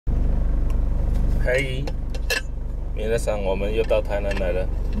嘿，皆さん，我们又到台南来了。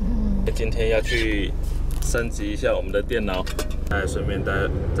今天要去升级一下我们的电脑，还顺便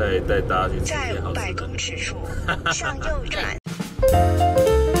再带大家去吃在些好吃的。500公尺处向右转。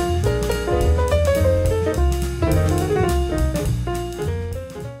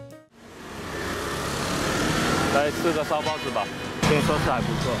来吃个烧包子吧，听说是还不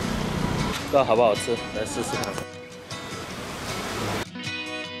错，不知道好不好吃，来试试看。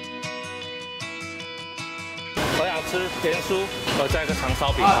我想吃甜酥，我加一个长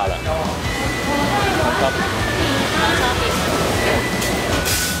烧饼好了。长烧饼。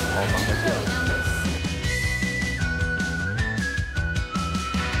好忙的。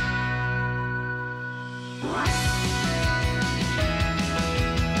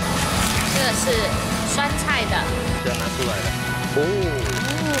这个是酸菜的，要拿出来了。哦，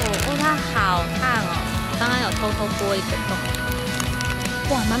它好烫哦！刚刚有偷拨一个洞。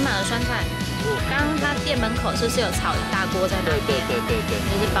哇，满满的酸菜。刚刚他店门口是不是有炒一大锅在那边？对，就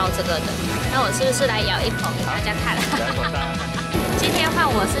是包这个的。那我是不是来咬一口给大家看？今天换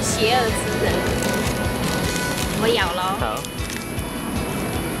我是邪恶之人，我咬咯。好。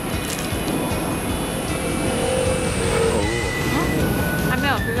还没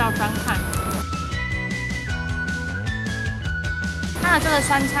有吃到酸菜。它的这个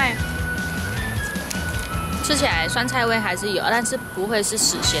酸菜吃起来酸菜味还是有，但是不会是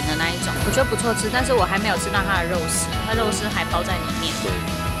死咸的那一种，我觉得不错吃。但是我还没有吃到它的肉丝，它肉丝还包在里面。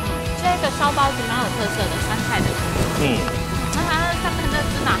这个烧包子蛮有特色的，酸菜的。那它上面的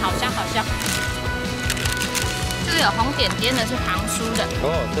芝麻好香好香。这个有红点点的是糖酥的。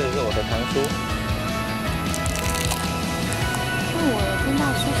哦，这是我的糖酥。我有听到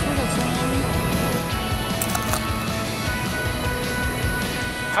酥酥的声音。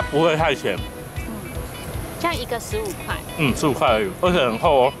它不会太咸。这样一个15块。15块而已，而且很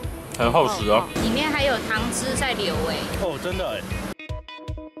厚哦，很厚实哦。里面还有糖汁在流哎。哦，真的哎。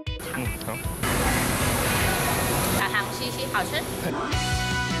好。小糖稀稀，好吃。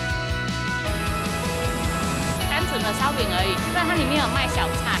单纯的烧饼而已，但它里面有卖小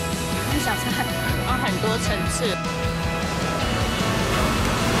菜，小菜有很多层次。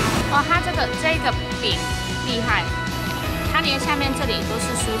哦，它这个饼厉害，它连下面这里都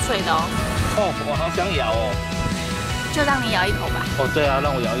是酥脆的哦。哦，我好想咬哦。就让你咬一口吧。哦，对啊，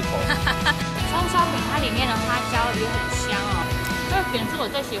让我咬一口。葱烧饼它里面的花椒也很香哦，这个饼是我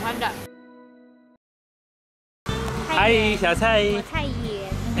最喜欢的。嗨，小菜。我太盐。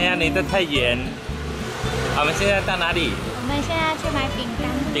哎呀，你的太盐。我们现在到哪里？我们现在要去买饼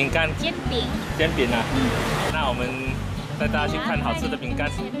干。饼干。煎饼。煎饼啊。那我们带大家去看好吃的饼干。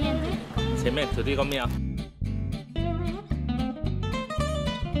前面土地公庙。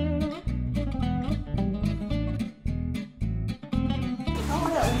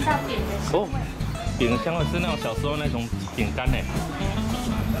哦，饼香的是那种小时候那种饼干呢。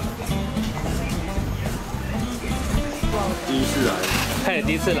第一次来，嘿，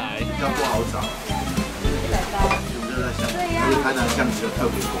第一次来，比较不好找。有没有在想？因为台南巷子就特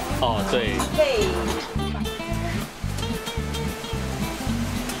别多。哦，对。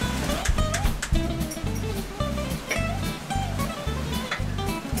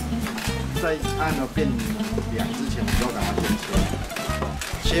在按了变凉之前，我们都要赶快先切。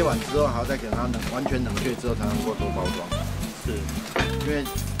切完之后，还要再给它完全冷却之后，才能够做包装。是，因为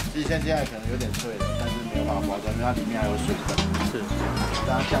其实现在可能有点脆了，但是没有办法包装，因为它里面还有水分。是，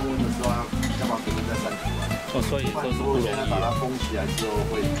当它降温的时候，要把水分再散出来。哦，所以都是不容易。现在把它封起来之后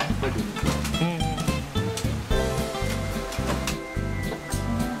会淋湿。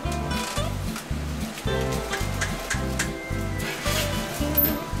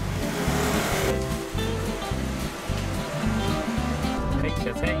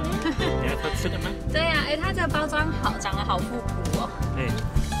小菜，你要吃的吗？对呀，哎，它这个包装好，长得好复古哦。哎，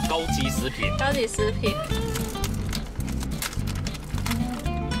高级食品。高级食品。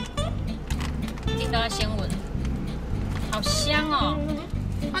听到先闻，好香哦，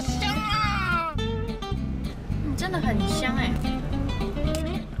好香啊！真的很香哎，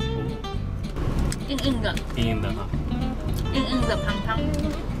硬硬的，硬硬的哈，硬硬的胖胖，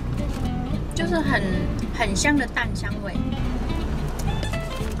就是很香的蛋香味。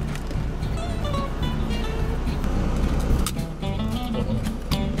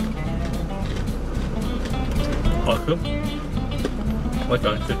好吃，我喜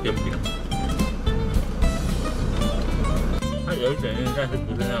欢吃煎饼。它有一点硬，但是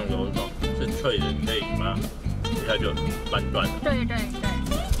不是那种有一种是脆的，你可以把它一下就掰断。对，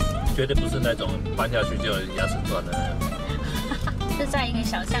绝对不是那种掰下去就牙齿断的那种。是在一个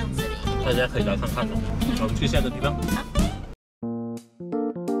小巷子里。大家可以来看看哦。我们去下个地方。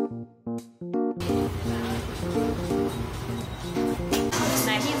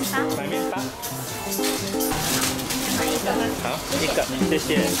好，一个，谢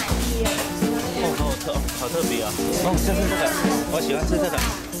谢。哦，好特别哦。哦，就是这个，我喜欢吃这个。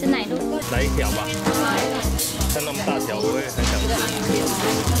是奶露。来一条吧。像那么大条，我也很想吃。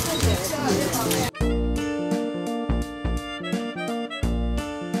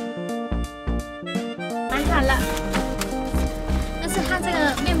买好了。但是它这个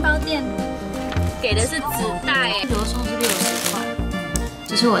面包店给的是纸袋，罗宋是60块。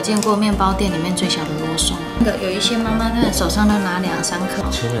这是我见过面包店里面最小的罗宋。那个有一些妈妈她手上都拿2、3颗。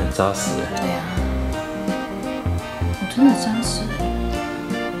前面很扎实哎。对啊，我真的扎实。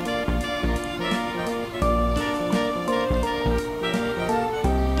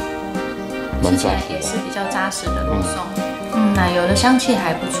吃起来也是比较扎实的罗宋。奶油的香气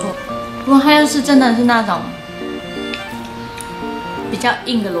还不错。不过它要是真的是那种比较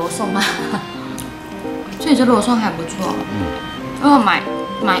硬的罗宋嘛，所以这罗宋还不错。如果买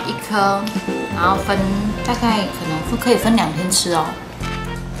1颗，然后分大概可能可以分2天吃哦。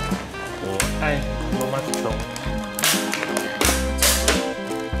我爱妈妈种。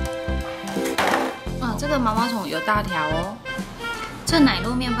哦，这个毛毛虫有大条哦。这奶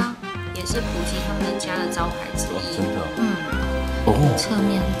酪面包也是普吉他们家的招牌之一。真的。哦，侧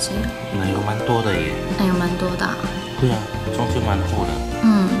面是这样。奶油蛮多的耶。奶油蛮多的。对啊，中间蛮厚的。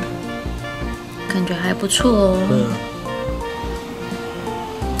感觉还不错哦。对啊。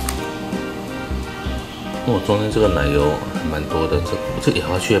我中间这个奶油还蛮多的，这咬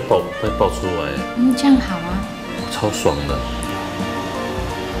下去会爆出来。这样好啊。超爽的。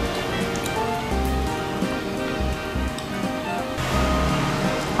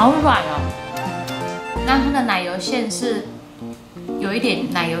好软哦。那它的奶油馅是有一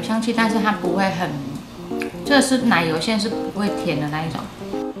点奶油香气，但是它不会很，这个是奶油馅是不会甜的那一种。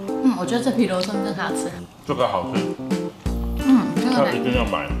我觉得这皮罗宋真的好吃。这个好吃。这个一定要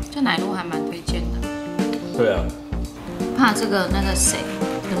买。这奶酪还蛮推荐的。对啊。怕这个那个谁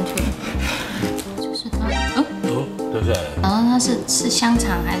吞吞，就是它。掉下来。然后它是香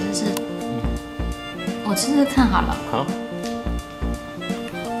肠还是？我试试看好了。好。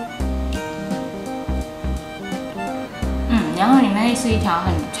然后里面是一条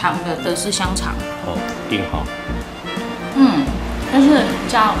很长的德式香肠。好，订好。但是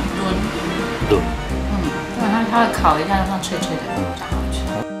叫炖。炖。它会烤一下，让脆脆的，比较好吃。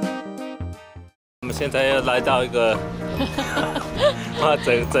我们现在要来到一个，哇，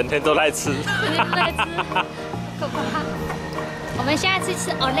整天都在吃。整天都在吃，可怕。我们现在去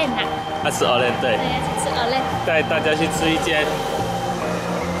吃 Olen 啊。吃 Olen 对。对，去吃 Olen。带大家去吃一间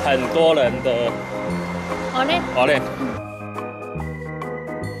很多人的 Olen。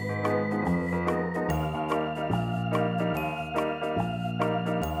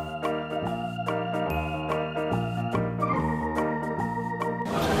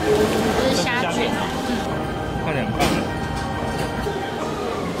这是虾卷，看2磅。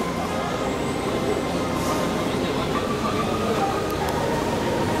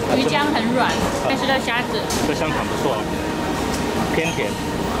鱼浆很软，但是这虾子，这香肠不错，偏甜，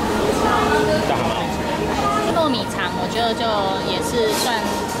但很好吃。糯米肠我觉得就也是算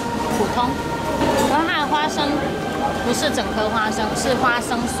普通，然后它的花生不是整颗花生，是花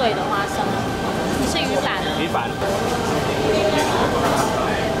生碎的花生，是鱼板。鱼板。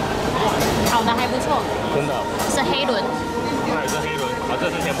烤的还不错，真的。是黑轮。那也是黑轮，这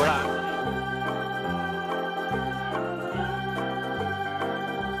是甜不辣。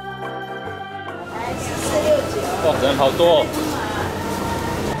哇，人好多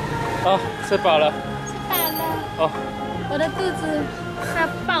哦！吃饱了。吃饱了。哦。我的肚子快要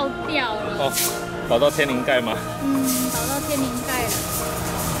爆掉了。哦，饱到天灵盖吗？饱到天灵盖了。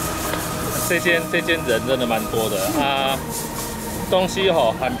这间人真的蛮多的啊。东西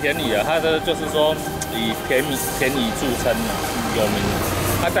很便宜啊，它的就是说以便宜著称啊，有名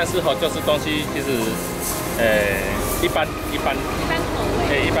啊。但是就是东西其实，一般口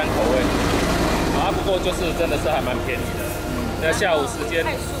味，一般口味啊。不过就是真的是还蛮便宜的。那下午时间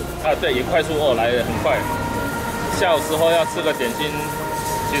对，也快速来得很快。下午时候要吃个点心，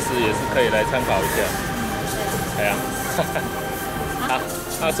其实也是可以来参考一下。哎呀，好，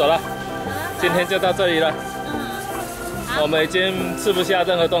那走了，今天就到这里了。我们已经吃不下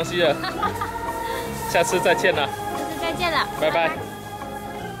任何东西了，下次再见了。下次再见了，拜拜。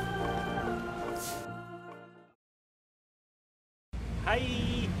嗨，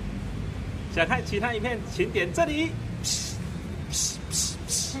想看其他影片，请点这里。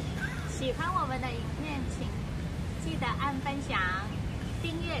喜欢我们的影片，请记得按分享、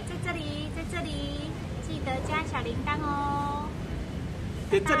订阅，在这里，记得加小铃铛哦。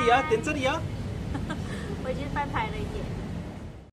点这里啊，点这里啊。我已经翻牌了耶。